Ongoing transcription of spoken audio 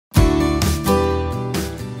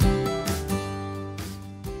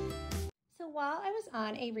So while I was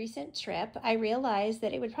on a recent trip, I realized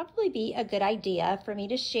that it would probably be a good idea for me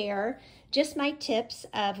to share just my tips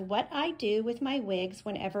of what I do with my wigs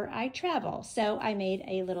whenever I travel. So I made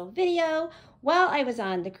a little video while I was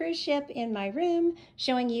on the cruise ship in my room,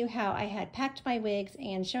 showing you how I had packed my wigs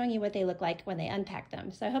and showing you what they look like when they unpack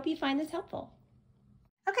them. So I hope you find this helpful.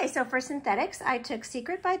 Okay, so for synthetics, I took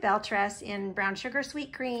Secret by Beltress in Brown Sugar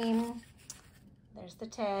Sweet Cream. There's the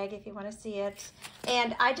tag if you want to see it.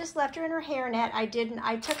 And I just left her in her hairnet. I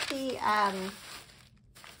took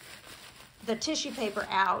the tissue paper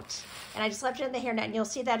out and I just left it in the hairnet, and you'll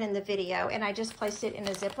see that in the video. And I just placed it in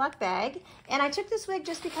a Ziploc bag. And I took this wig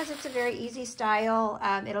just because it's a very easy style.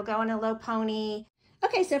 It'll go in a low pony.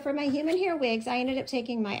 Okay, so for my human hair wigs, I ended up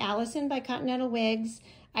taking my Allison by Continental Wigs.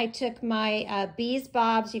 I took my Bees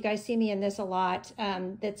Bobs. You guys see me in this a lot.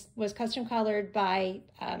 That was custom colored by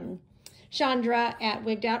Chandra at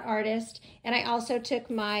Wigged Out Artist. And I also took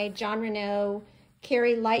my John Renault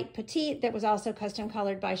Carrie Light Petite that was also custom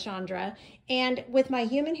colored by Chandra. And with my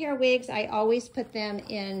human hair wigs, I always put them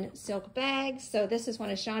in silk bags. So this is one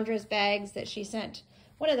of Chandra's bags that she sent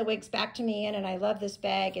one of the wigs back to me in, and I love this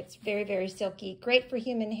bag. It's very, very silky, great for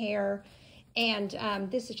human hair. And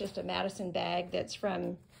this is just a Madison bag that's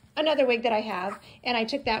from another wig that I have, and I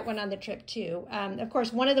took that one on the trip too. Of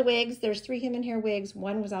course, one of the wigs, there's 3 human hair wigs,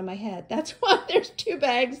 one was on my head. That's why there's 2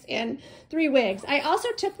 bags and 3 wigs. I also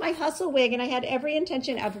took my Hustle wig, and I had every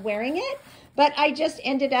intention of wearing it, but I just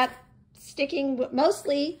ended up sticking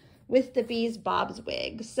mostly with the Bees Bobs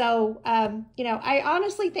wig. So, you know, I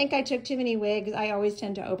honestly think I took too many wigs. I always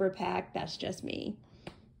tend to overpack. That's just me.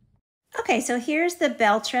 Okay, so here's the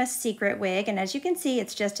Beltress Secret wig, and as you can see,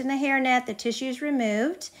 it's just in the hairnet. The tissue's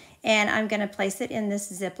removed, and I'm going to place it in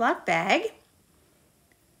this Ziploc bag.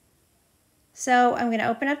 So I'm going to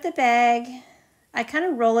open up the bag. I kind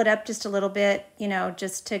of roll it up just a little bit, you know,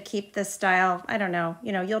 just to keep the style. I don't know,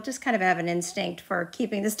 you know, you'll just kind of have an instinct for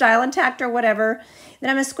keeping the style intact or whatever. Then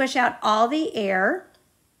I'm going to squish out all the air.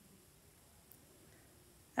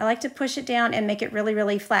 I like to push it down and make it really,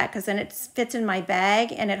 really flat because then it fits in my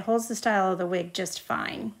bag and it holds the style of the wig just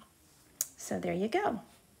fine. So there you go.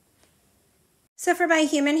 So for my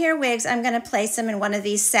human hair wigs, I'm going to place them in one of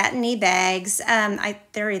these satiny bags.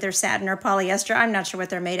 They're either satin or polyester. I'm not sure what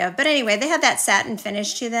they're made of. But anyway, they have that satin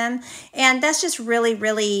finish to them. And that's just really,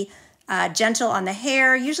 really gentle on the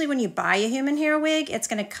hair. Usually when you buy a human hair wig, it's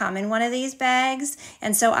going to come in one of these bags.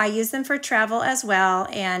 And so I use them for travel as well.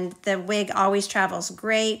 And the wig always travels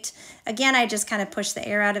great. Again, I just kind of push the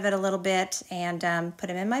air out of it a little bit and put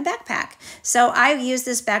them in my backpack. So I use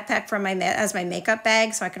this backpack for as my makeup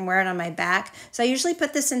bag so I can wear it on my back. So I usually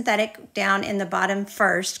put the synthetic down in the bottom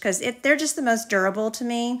first because they're just the most durable to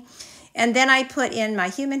me. And then I put in my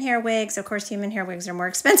human hair wigs. Of course, human hair wigs are more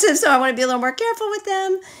expensive, so I want to be a little more careful with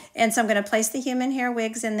them. And so I'm going to place the human hair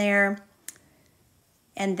wigs in there.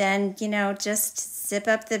 And then, you know, just zip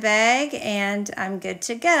up the bag and I'm good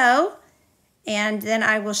to go. And then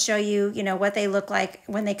I will show you, you know, what they look like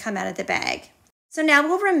when they come out of the bag. So now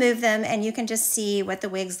we'll remove them and you can just see what the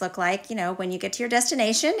wigs look like, you know, when you get to your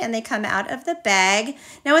destination and they come out of the bag.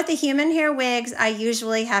 Now with the human hair wigs, I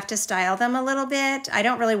usually have to style them a little bit. I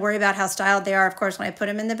don't really worry about how styled they are, of course, when I put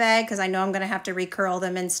them in the bag because I know I'm going to have to recurl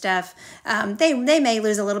them and stuff. They may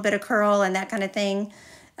lose a little bit of curl and that kind of thing.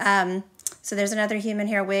 So there's another human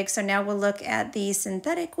hair wig. So now we'll look at the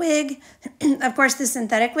synthetic wig. Of course, the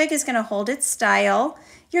synthetic wig is going to hold its style.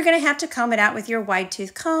 You're going to have to comb it out with your wide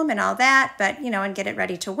tooth comb and all that, but, you know, and get it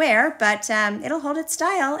ready to wear. But it'll hold its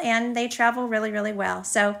style and they travel really, really well.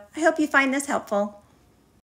 So I hope you find this helpful.